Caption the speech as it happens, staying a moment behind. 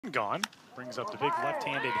Gone. Brings up the big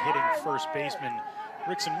left-handed hitting first baseman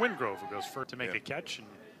Rickson Wingrove, who goes first to make the catch, and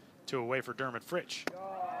 2 away for Dermot Fritch.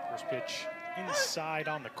 First pitch inside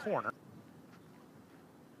on the corner.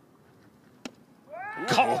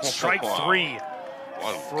 Called strike 3.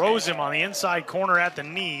 Throws him on the inside corner at the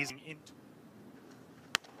knees.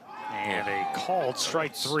 And a called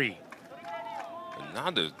strike 3.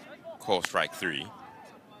 Another called strike 3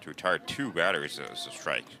 to retire 2 batters as a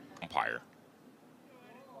strike umpire.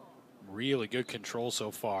 Really good control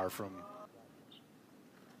so far from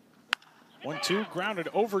 1-2, grounded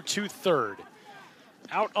over to third.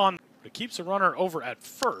 Out on, it keeps a runner over at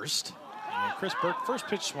first. And Chris Burke, first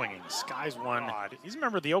pitch swinging, skies one. He's a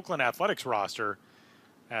member of the Oakland Athletics roster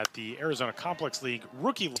at the Arizona Complex League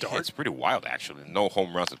rookie start. It's pretty wild, actually. No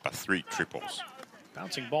home runs, but 3 triples.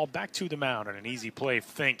 Bouncing ball back to the mound, and an easy play.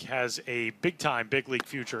 Think has a big-time, big league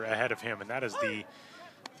future ahead of him, and that is the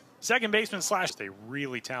second baseman slash a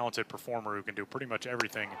really talented performer who can do pretty much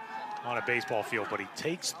everything on a baseball field. But he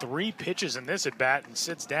takes 3 pitches in this at-bat and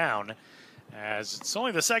sits down as it's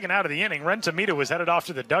only the second out of the inning. Ren Tomita was headed off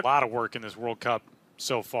to the dugout. A lot of work in this World Cup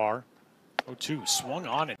so far. 0-2, swung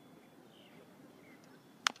on it.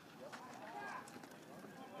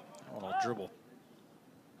 A little dribble.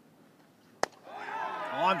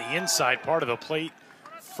 On the inside part of the plate,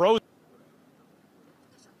 froze.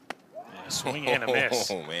 A swing and a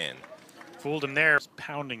miss. Oh, man. Fooled him there.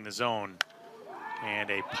 Pounding the zone. And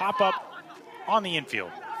a pop-up on the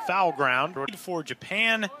infield. Foul ground for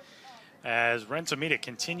Japan as Ren Tomita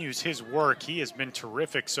continues his work. He has been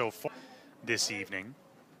terrific so far this evening.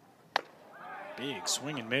 Big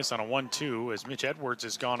swing and miss on a 1-2 as Mitch Edwards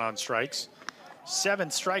has gone on strikes.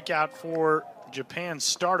 7th strikeout for Japan's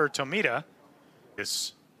starter Tomita.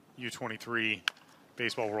 This U23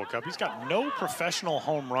 Baseball World Cup. He's got no professional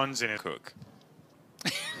home runs in it. Cook.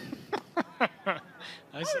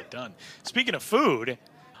 Nicely done. Speaking of food,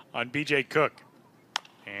 on BJ Cook.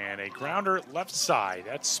 And a grounder left side.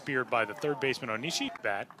 That's speared by the third baseman Onishi.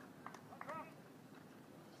 Bat.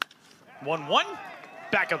 1-1.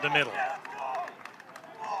 Back up the middle.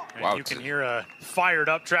 And wow, you can hear a fired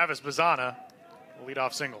up Travis Bazzana.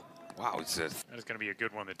 Leadoff single. Wow, that is going to be a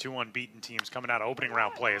good one. The 2 unbeaten teams coming out of opening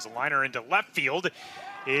round play as a liner into left field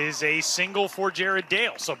is a single for Jared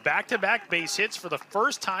Dale. So back-to-back base hits for the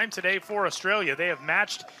first time today for Australia. They have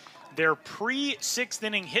matched their pre-6th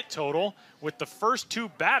inning hit total with the first 2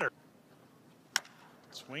 batters.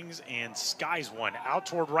 Swings and skies one out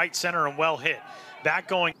toward right center and well hit. Back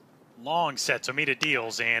going long set. Tomita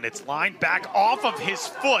deals and it's lined back off of his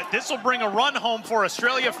foot. This will bring a run home for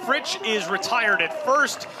Australia. Fritch is retired at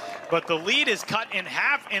first, but the lead is cut in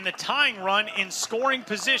half and the tying run in scoring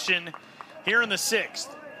position here in the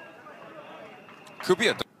 6th. could be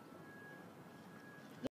a